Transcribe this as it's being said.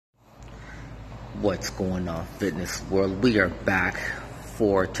What's going on, fitness world? We are back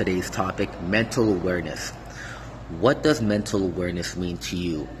for today's topic, mental awareness. What does mental awareness mean to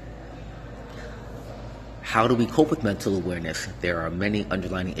you? How do we cope with mental awareness? There are many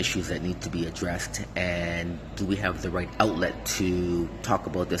underlying issues that need to be addressed, and do we have the right outlet to talk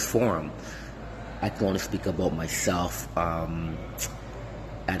about this forum? I can only speak about myself.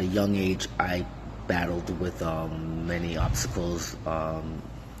 At a young age, I battled with many obstacles,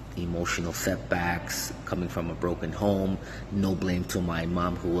 emotional setbacks, coming from a broken home. No blame to my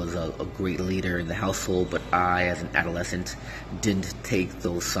mom, who was a great leader in the household, but I, as an adolescent, didn't take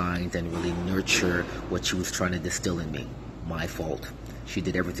those signs and really nurture what she was trying to distill in me. My fault. She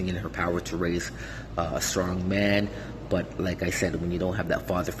did everything in her power to raise a strong man, but like I said, when you don't have that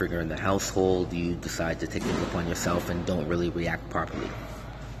father figure in the household, you decide to take things upon yourself and don't really react properly.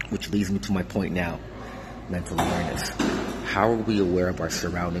 Which leads me to my point now, mental awareness. How are we aware of our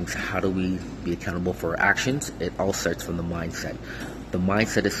surroundings? How do we be accountable for our actions? It all starts from the mindset. The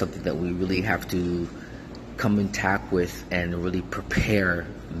mindset is something that we really have to come intact with and really prepare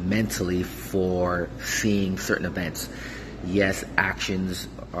mentally for seeing certain events. Yes, actions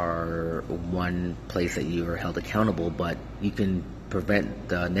are one place that you are held accountable, but you can prevent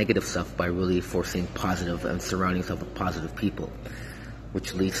the negative stuff by really foreseeing positive and surrounding yourself with positive people.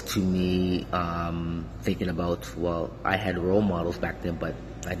 Which leads to me thinking about, well, I had role models back then, but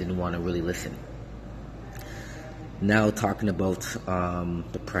I didn't want to really listen. Now talking about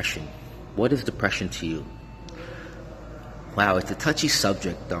depression. What is depression to you? Wow, it's a touchy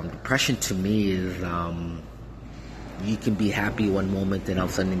subject. Depression to me is you can be happy one moment and all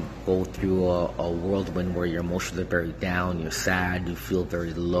of a sudden go through a whirlwind where your emotions are very down, you're sad, you feel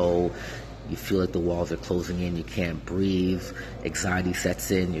very low. You feel like the walls are closing in, you can't breathe, anxiety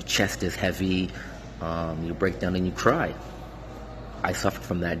sets in, your chest is heavy, you break down and you cry. I suffered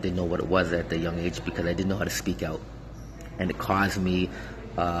from that, didn't know what it was at the young age because I didn't know how to speak out. And it caused me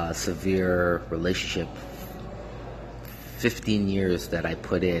a severe relationship. 15 years that I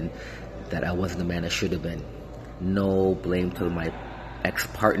put in that I wasn't the man I should have been. No blame to my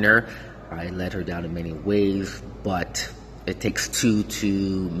ex-partner. I let her down in many ways, but it takes two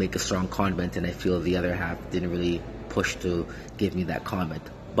to make a strong comment, and I feel the other half didn't really push to give me that comment.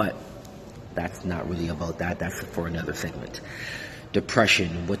 But that's not really about that. That's for another segment.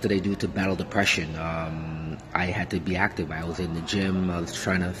 Depression. What did I do to battle depression? I had to be active. I was in the gym. I was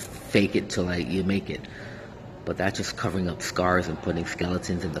trying to fake it till you make it. But that's just covering up scars and putting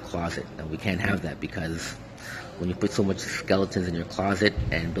skeletons in the closet. And we can't have that because when you put so much skeletons in your closet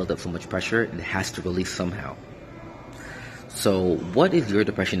and build up so much pressure, it has to release somehow. So what is your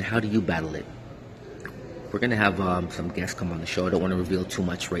depression? How do you battle it? We're going to have some guests come on the show. I don't want to reveal too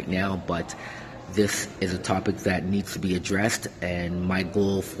much right now, but this is a topic that needs to be addressed. And my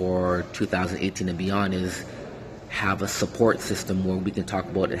goal for 2018 and beyond is have a support system where we can talk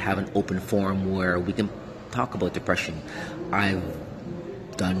about it, have an open forum where we can talk about depression. I've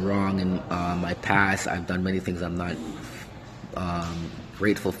done wrong in my past. I've done many things I'm not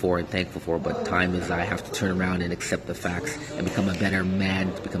grateful for and thankful for, but time is I have to turn around and accept the facts and become a better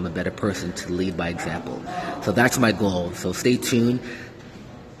man, to become a better person, to lead by example. So that's my goal. So stay tuned.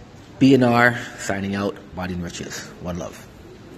 BNR signing out. Body and Riches. One love.